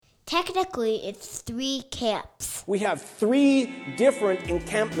Technically, it's 3 camps. We have 3 different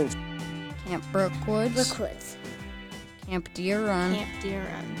encampments. Camp Brookwoods. Brookwoods. Camp Deer Run. Camp Deer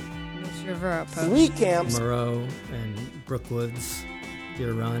Run. Moose River Outpost. 3 camps. Moreau and Brookwoods,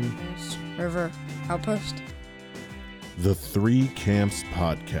 Deer Run. Moose River Outpost. The 3 Camps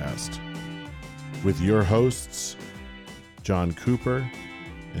Podcast with your hosts, John Cooper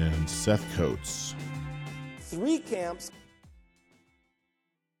and Seth Coates. 3 camps.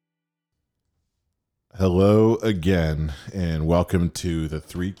 Hello again, and welcome to the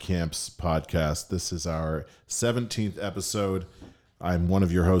 3 Camps Podcast. This is our 17th episode. I'm one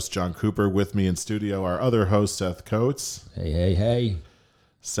of your hosts, John Cooper. With me in studio, our other host, Seth Coates. Hey.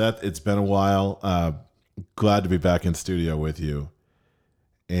 Seth, it's been a while. Glad to be back in studio with you.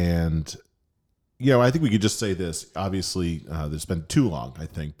 And, I think we could just say this. Obviously, it's been too long, I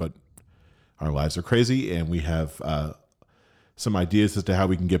think, but our lives are crazy, and we have some ideas as to how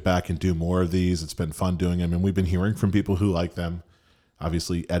we can get back and do more of these. It's been fun doing them, and we've been hearing from people who like them.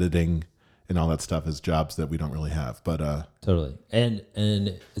 Obviously, editing and all that stuff is jobs that we don't really have, but Totally. And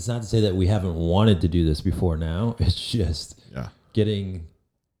it's not to say that we haven't wanted to do this before now. It's just getting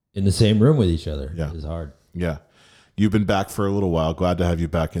in the same room with each other is hard. Yeah. You've been back for a little while. Glad to have you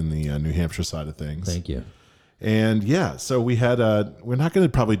back in the New Hampshire side of things. Thank you. And so we had we're not going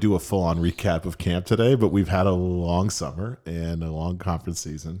to probably do a full-on recap of camp today, but we've had a long summer and a long conference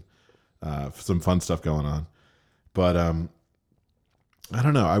season. Some fun stuff going on. But I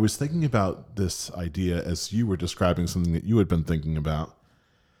don't know. I was thinking about this idea as you were describing something that you had been thinking about.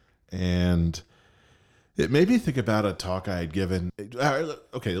 And it made me think about a talk I had given.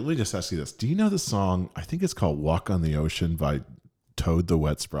 Okay, let me just ask you this. Do you know the song, I think it's called Walk on the Ocean by Toad the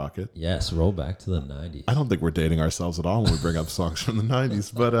Wet Sprocket? Yes, roll back to the 90s. I don't think we're dating ourselves at all when we bring up songs from the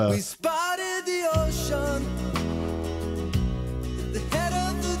 90s, but we spotted the ocean, the head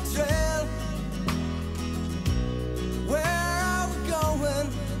of the trail. Where are we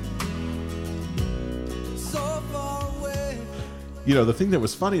going? So far away. the thing that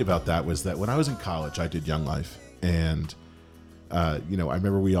was funny about that was that when I was in college, I did Young Life, and I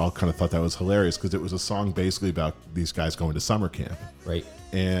remember we all kind of thought that was hilarious because it was a song basically about these guys going to summer camp. Right.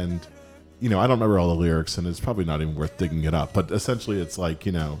 And, I don't remember all the lyrics, and it's probably not even worth digging it up. But essentially it's like,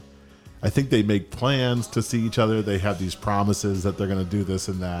 I think they make plans to see each other. They have these promises that they're going to do this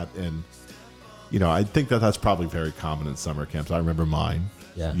and that. And, I think that that's probably very common in summer camps. I remember mine.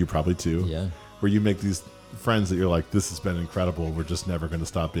 Yeah. You probably too. Yeah. Where you make these friends that you're like, this has been incredible. We're just never going to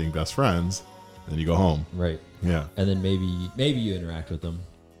stop being best friends. And then you go home. Right. Yeah. And then maybe you interact with them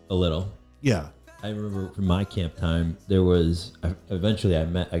a little. Yeah. I remember from my camp time, eventually I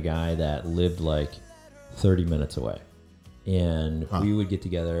met a guy that lived like 30 minutes away. And we would get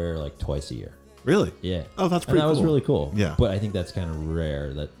together like twice a year. Really? Yeah. Oh, that's pretty cool. That was really cool. Yeah. But I think that's kind of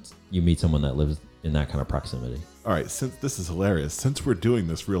rare that you meet someone that lives in that kind of proximity. All right. Since this is hilarious, since we're doing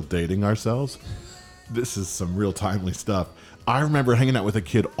this real dating ourselves, this is some real timely stuff. I remember hanging out with a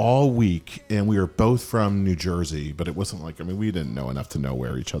kid all week, and we were both from New Jersey, but it wasn't like, we didn't know enough to know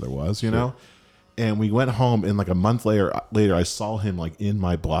where each other was, you know? And we went home, and like a month later, I saw him like in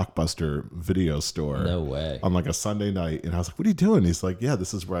my Blockbuster video store. No way. On like a Sunday night. And I was like, what are you doing? He's like, yeah,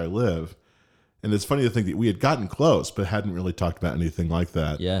 this is where I live. And it's funny to think that we had gotten close, but hadn't really talked about anything like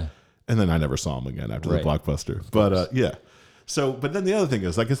that. Yeah. And then I never saw him again after the Blockbuster. But yeah. So, but then the other thing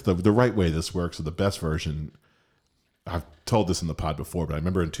is, I guess the right way this works, or the best version, I've told this in the pod before, but I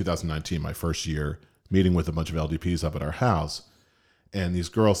remember in 2019, my first year, meeting with a bunch of LDPs up at our house, and these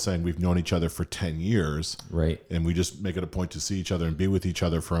girls saying we've known each other for 10 years. Right. And we just make it a point to see each other and be with each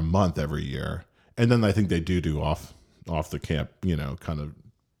other for a month every year. And then I think they do off the camp, kind of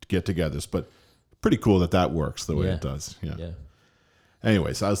get-togethers. But pretty cool that works the way it does. Yeah.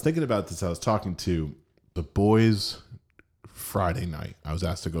 Anyway, so I was thinking about this. I was talking to the boys Friday night. I was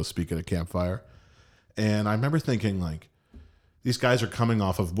asked to go speak at a campfire. And I remember thinking, like, these guys are coming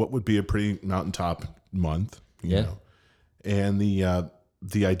off of what would be a pretty mountaintop month, you know. And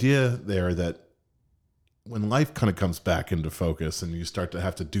the idea there that when life kind of comes back into focus and you start to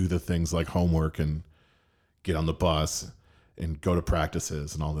have to do the things like homework and get on the bus and go to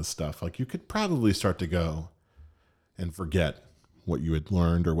practices and all this stuff, like you could probably start to go and forget what you had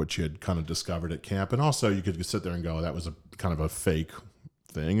learned or what you had kind of discovered at camp. And also you could sit there and go, that was a kind of a fake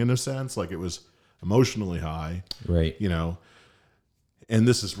thing in a sense, like it was emotionally high, right? And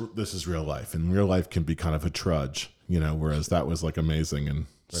this is real life, and real life can be kind of a trudge, whereas that was like amazing and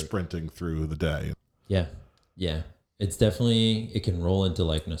sprinting through the day. Yeah. It's definitely, it can roll into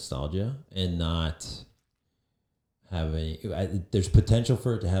like nostalgia and not have there's potential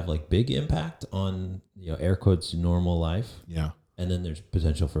for it to have like big impact on, air quotes, normal life. Yeah. and then there's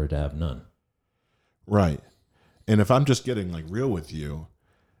potential for it to have none. Right. And if I'm just getting like real with you,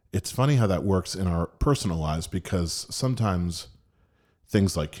 it's funny how that works in our personal lives, because sometimes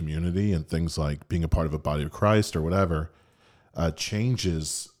things like community and things like being a part of a body of Christ or whatever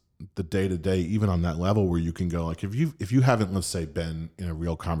changes the day to day, even on that level where you can go like, if you haven't, let's say, been in a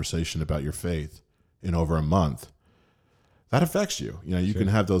real conversation about your faith in over a month, that affects you. You know, you can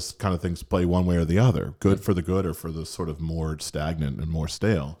have those kind of things play one way or the other, good for the good or for the sort of more stagnant and more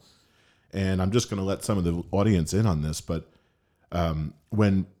stale. And I'm just going to let some of the audience in on this, but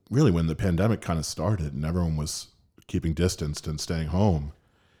when the pandemic kind of started and everyone was keeping distanced and staying home,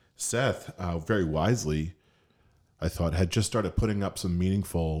 Seth, very wisely, I thought, had just started putting up some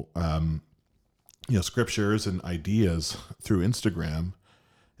meaningful, scriptures and ideas through Instagram,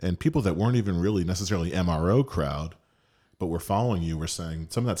 and people that weren't even really necessarily MRO crowd, but were following you, were saying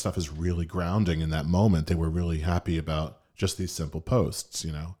some of that stuff is really grounding in that moment. They were really happy about just these simple posts,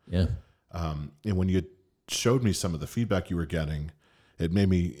 you know? Yeah. And when you showed me some of the feedback you were getting, it made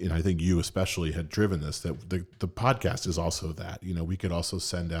me, and I think you especially had driven this, that the podcast is also that, you know, we could also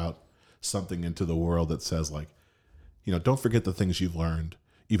send out something into the world that says like, you know, don't forget the things you've learned,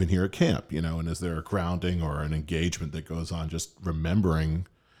 even here at camp, you know, and is there a grounding or an engagement that goes on, just remembering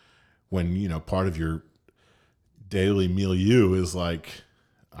when, you know, part of your daily milieu is like,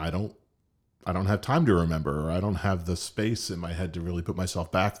 I don't have time to remember, or I don't have the space in my head to really put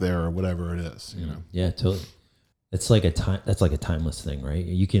myself back there, or whatever it is, you know? Yeah, totally. It's like that's like a timeless thing, right?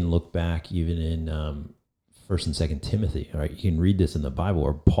 You can look back even in 1st and 2nd Timothy, right? You can read this in the Bible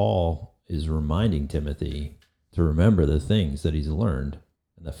where Paul is reminding Timothy to remember the things that he's learned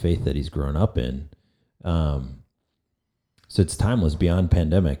and the faith that he's grown up in. So it's timeless, beyond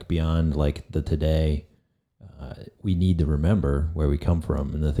pandemic, beyond like the today. We need to remember where we come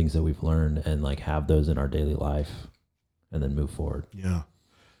from and the things that we've learned, and like have those in our daily life and then move forward. Yeah.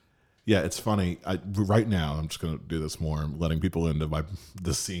 Yeah, it's funny. Right now, I'm just going to do this more. I'm letting people into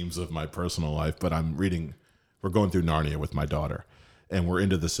the seams of my personal life, but we're going through Narnia with my daughter, and we're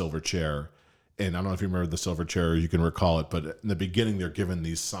into the silver chair. And I don't know if you remember the silver chair, or you can recall it, but in the beginning, they're given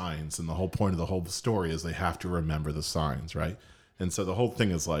these signs, and the whole point of the whole story is they have to remember the signs, right? And so the whole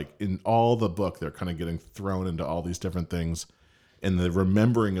thing is like, in all the book, they're kind of getting thrown into all these different things, and the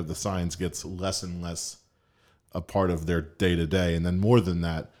remembering of the signs gets less and less a part of their day-to-day. And then more than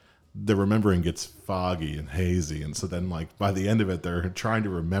that, the remembering gets foggy and hazy. And so then like by the end of it, they're trying to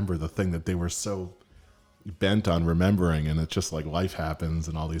remember the thing that they were so bent on remembering. And it's just like life happens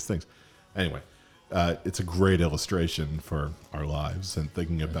and all these things. Anyway, it's a great illustration for our lives and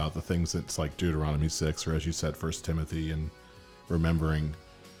thinking about the things that's like Deuteronomy 6, or as you said, 1 Timothy, and remembering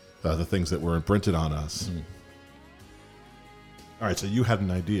the things that were imprinted on us. Mm-hmm. All right. So you had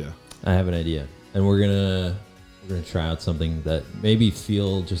an idea. I have an idea, and we're going to try out something that maybe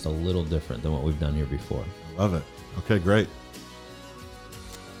feel just a little different than what we've done here before. I love it. Okay, great.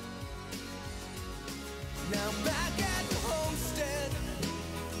 Now back at the homestead,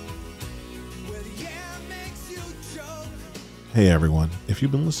 where the air makes you choke. Hey everyone, if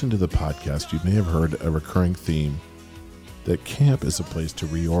you've been listening to the podcast, you may have heard a recurring theme that camp is a place to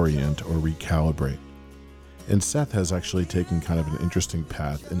reorient or recalibrate. And Seth has actually taken kind of an interesting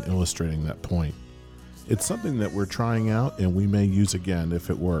path in illustrating that point. It's something that we're trying out, and we may use again if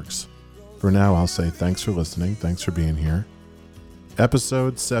it works. For now, I'll say thanks for listening. Thanks for being here.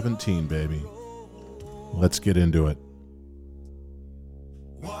 Episode 17, baby. Let's get into it.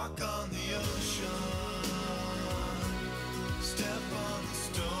 Walk on the ocean, step on the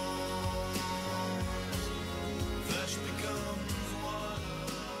stone, flesh becomes water,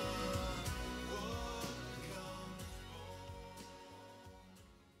 wood becomes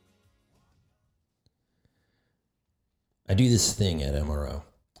I do this thing at MRO,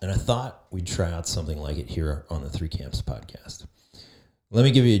 and I thought we'd try out something like it here on the Three Camps podcast. Let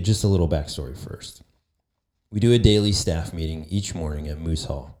me give you just a little backstory first. We do a daily staff meeting each morning at Moose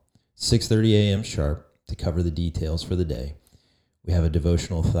Hall, 6:30 a.m. sharp, to cover the details for the day. We have a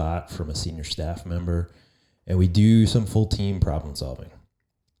devotional thought from a senior staff member, and we do some full team problem solving.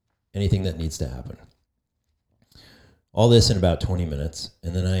 Anything that needs to happen. All this in about 20 minutes,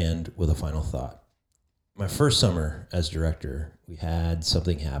 and then I end with a final thought. My first summer as director, we had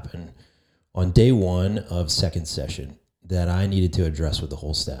something happen on day one of second session that I needed to address with the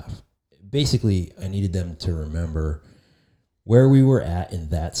whole staff. Basically, I needed them to remember where we were at in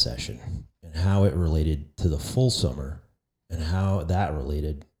that session and how it related to the full summer and how that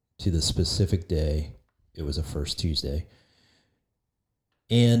related to the specific day. It was a first Tuesday.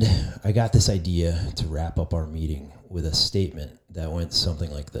 And I got this idea to wrap up our meeting with a statement that went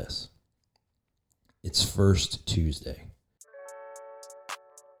something like this. It's first Tuesday.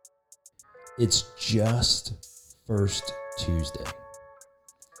 It's just first Tuesday.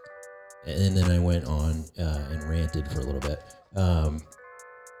 And then I went on and ranted for a little bit.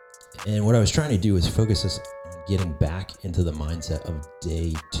 And what I was trying to do is focus us on getting back into the mindset of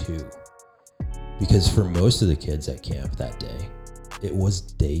day 2. Because for most of the kids at camp that day, it was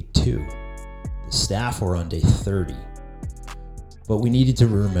day 2. The staff were on day 30. But we needed to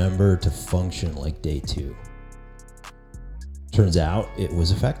remember to function like day 2. Turns out it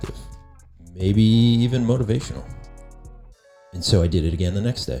was effective, maybe even motivational. And so I did it again the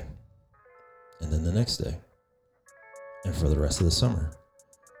next day, and then the next day, and for the rest of the summer.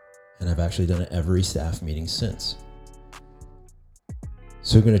 And I've actually done it every staff meeting since.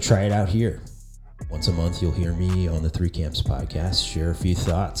 So we're going to try it out here. Once a month, you'll hear me on the 3 Camps podcast share a few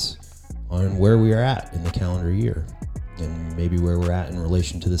thoughts on where we are at in the calendar year, and maybe where we're at in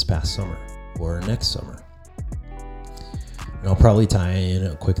relation to this past summer or next summer. And I'll probably tie in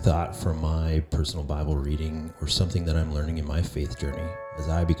a quick thought from my personal Bible reading or something that I'm learning in my faith journey as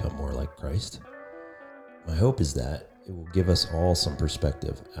I become more like Christ. My hope is that it will give us all some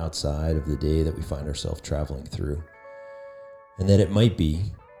perspective outside of the day that we find ourselves traveling through, and that it might be,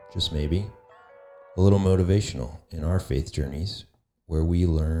 just maybe, a little motivational in our faith journeys where we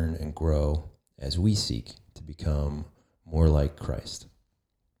learn and grow as we seek to become more like Christ.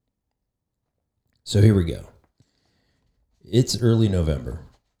 So here we go. It's early November,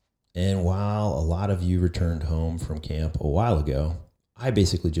 and while a lot of you returned home from camp a while ago, I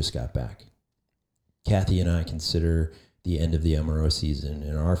basically just got back. Kathy and I consider the end of the MRO season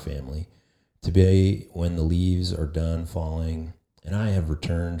in our family to be when the leaves are done falling, and I have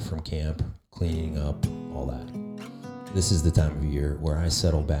returned from camp, cleaning up, all that. This is the time of year where I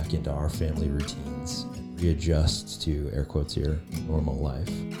settle back into our family routines and readjust to, air quotes here, normal life.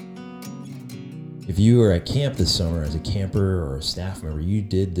 If you were at camp this summer as a camper or a staff member, you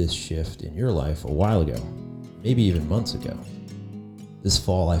did this shift in your life a while ago, maybe even months ago. This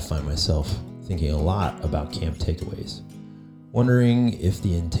fall, I find myself thinking a lot about camp takeaways, wondering if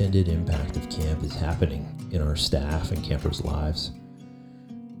the intended impact of camp is happening in our staff and campers' lives.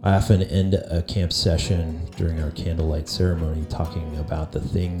 I often end a camp session during our candlelight ceremony talking about the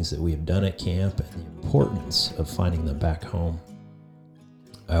things that we have done at camp and the importance of finding them back home.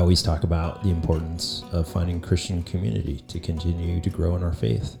 I always talk about the importance of finding Christian community to continue to grow in our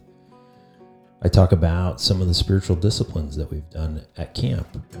faith. I talk about some of the spiritual disciplines that we've done at camp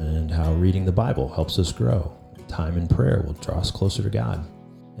and how reading the Bible helps us grow. Time in prayer will draw us closer to God.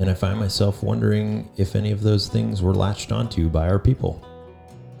 And I find myself wondering if any of those things were latched onto by our people.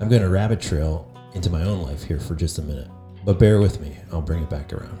 I'm going to rabbit trail into my own life here for just a minute, but bear with me, I'll bring it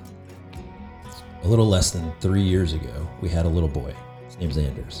back around. A little less than 3 years ago, we had a little boy. His name's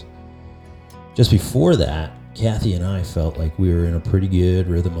Anders. Just before that, Kathy and I felt like we were in a pretty good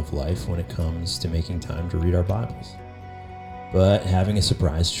rhythm of life when it comes to making time to read our Bibles. But having a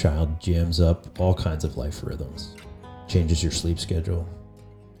surprise child jams up all kinds of life rhythms. Changes your sleep schedule.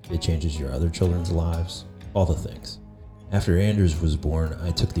 It changes your other children's lives. All the things. After Anders was born,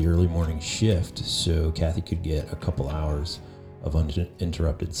 I took the early morning shift so Kathy could get a couple hours of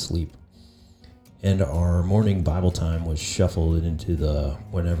uninterrupted sleep. And our morning Bible time was shuffled into the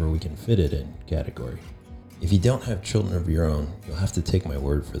whenever we can fit it in category. If you don't have children of your own, you'll have to take my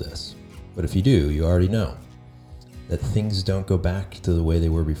word for this. But if you do, you already know that things don't go back to the way they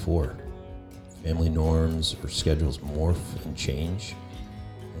were before. Family norms or schedules morph and change.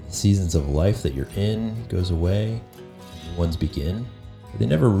 And the seasons of life that you're in goes away, new ones begin, but they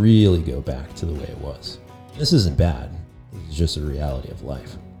never really go back to the way it was. This isn't bad. This is just a reality of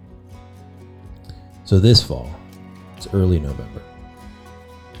life. So this fall, it's early November,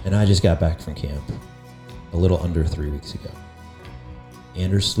 and I just got back from camp a little under 3 weeks ago.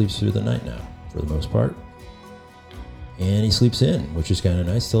 Anders sleeps through the night now, for the most part, and he sleeps in, which is kind of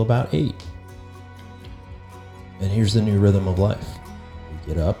nice, till about 8. And here's the new rhythm of life.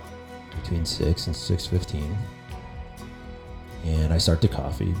 We get up between 6 and 6:15, and I start the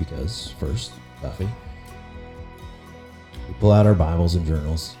coffee because, first, coffee. We pull out our Bibles and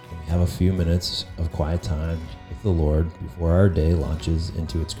journals, and we have a few minutes of quiet time with the Lord before our day launches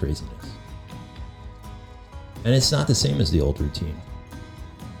into its craziness. And it's not the same as the old routine,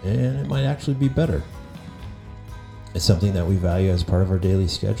 and it might actually be better. It's something that we value as part of our daily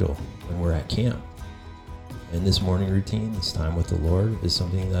schedule when we're at camp. And this morning routine, this time with the Lord, is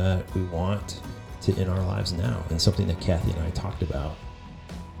something that we want to in our lives now, and something that Kathy and I talked about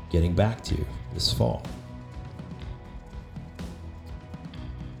getting back to this fall.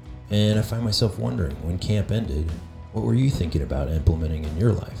 And I find myself wondering, when camp ended, what were you thinking about implementing in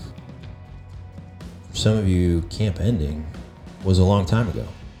your life? For some of you, camp ending was a long time ago.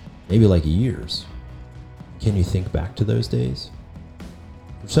 maybe like years. Can you think back to those days?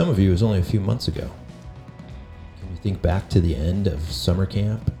 For some of you, it was only a few months ago. Can you think back to the end of summer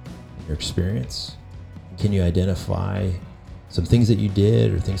camp and your experience? Can you identify some things that you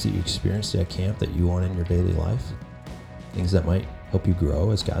did or things that you experienced at camp that you want in your daily life? Things that might help you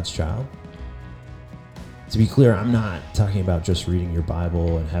grow as God's child? To be clear, I'm not talking about just reading your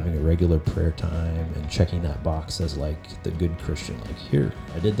Bible and having a regular prayer time and checking that box as like the good Christian. Like, here,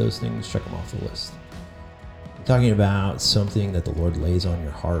 I did those things, check them off the list. I'm talking about something that the Lord lays on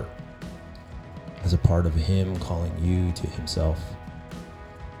your heart as a part of Him calling you to Himself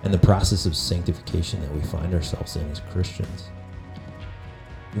and the process of sanctification that we find ourselves in as Christians.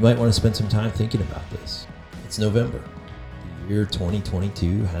 You might want to spend some time thinking about this. It's November. The year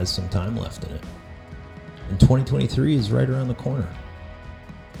 2022 has some time left in it. And 2023 is right around the corner.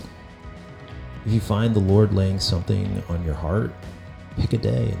 If you find the Lord laying something on your heart, pick a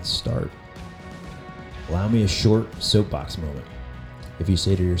day and start. Allow me a short soapbox moment. If you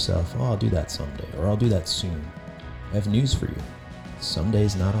say to yourself, oh, I'll do that someday, or I'll do that soon, I have news for you.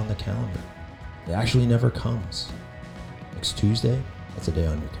 Someday's not on the calendar. It actually never comes. Next Tuesday, that's a day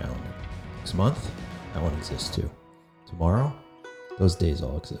on your calendar. Next month, that one exists too. Tomorrow, those days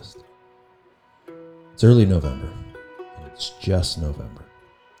all exist. It's early November, and it's just November.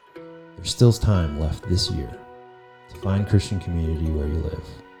 There's still time left this year to find Christian community where you live,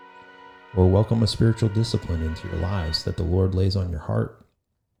 or welcome a spiritual discipline into your lives that the Lord lays on your heart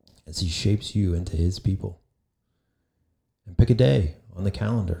as He shapes you into His people. And pick a day on the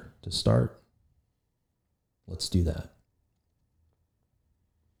calendar to start. Let's do that.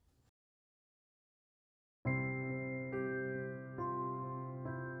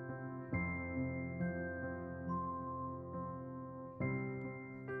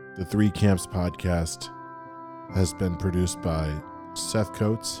 The Three Camps podcast has been produced by Seth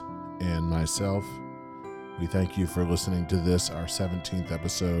Coates and myself. We thank you for listening to this, our 17th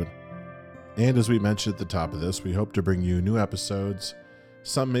episode. And as we mentioned at the top of this, we hope to bring you new episodes.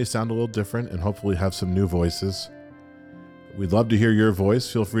 Some may sound a little different and hopefully have some new voices. We'd love to hear your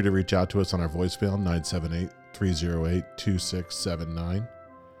voice. Feel free to reach out to us on our voicemail, 978-308-2679.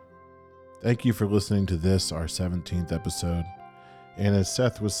 Thank you for listening to this, our 17th episode. And as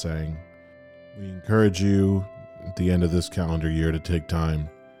Seth was saying, we encourage you at the end of this calendar year to take time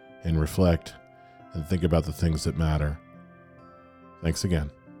and reflect and think about the things that matter. Thanks again.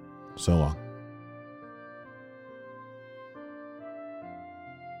 So long.